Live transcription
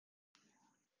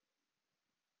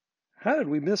How did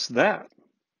we miss that?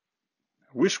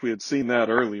 I wish we had seen that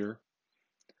earlier.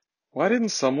 Why didn't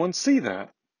someone see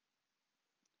that?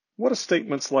 What do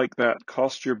statements like that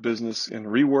cost your business in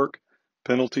rework,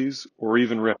 penalties, or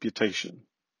even reputation?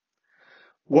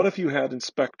 What if you had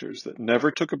inspectors that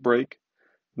never took a break,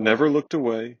 never looked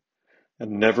away,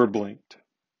 and never blinked?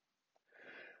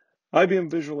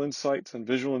 IBM Visual Insights and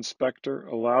Visual Inspector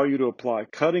allow you to apply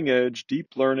cutting-edge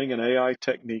deep learning and AI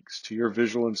techniques to your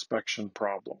visual inspection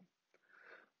problem.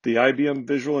 The IBM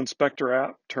Visual Inspector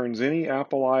app turns any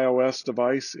Apple iOS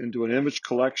device into an image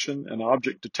collection and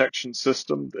object detection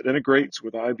system that integrates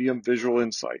with IBM Visual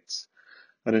Insights,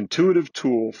 an intuitive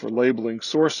tool for labeling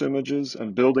source images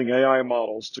and building AI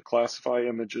models to classify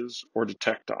images or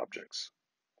detect objects.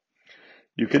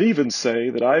 You could even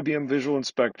say that IBM Visual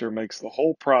Inspector makes the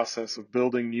whole process of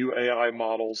building new AI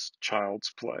models child's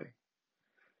play.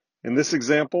 In this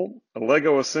example, a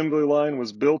Lego assembly line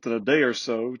was built in a day or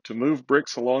so to move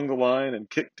bricks along the line and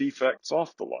kick defects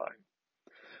off the line.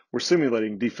 We're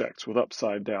simulating defects with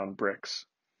upside-down bricks.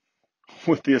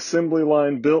 With the assembly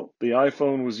line built, the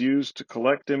iPhone was used to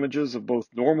collect images of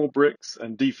both normal bricks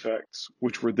and defects,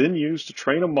 which were then used to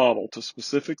train a model to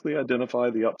specifically identify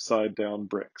the upside-down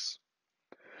bricks.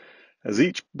 As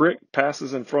each brick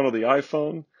passes in front of the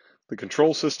iPhone, the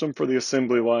control system for the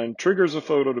assembly line triggers a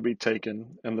photo to be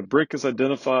taken, and the brick is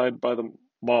identified by the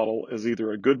model as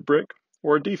either a good brick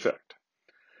or a defect.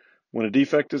 When a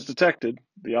defect is detected,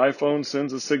 the iPhone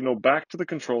sends a signal back to the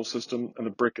control system and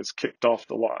the brick is kicked off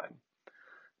the line.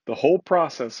 The whole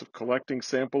process of collecting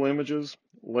sample images,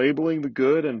 labeling the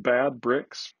good and bad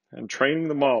bricks, and training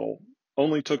the model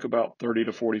only took about 30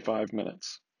 to 45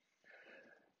 minutes.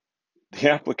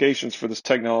 The applications for this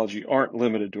technology aren't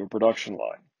limited to a production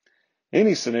line.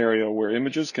 Any scenario where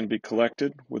images can be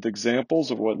collected with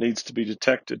examples of what needs to be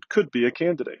detected could be a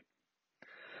candidate.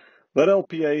 Let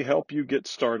LPA help you get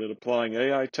started applying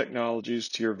AI technologies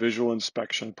to your visual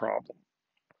inspection problem.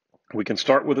 We can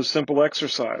start with a simple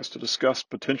exercise to discuss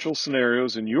potential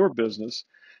scenarios in your business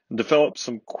and develop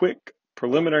some quick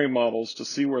preliminary models to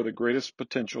see where the greatest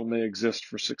potential may exist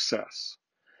for success.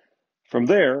 From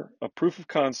there, a proof of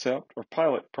concept or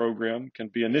pilot program can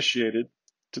be initiated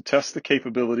to test the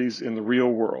capabilities in the real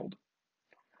world.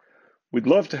 We'd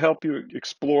love to help you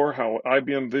explore how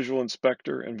IBM Visual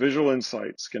Inspector and Visual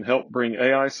Insights can help bring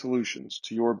AI solutions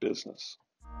to your business.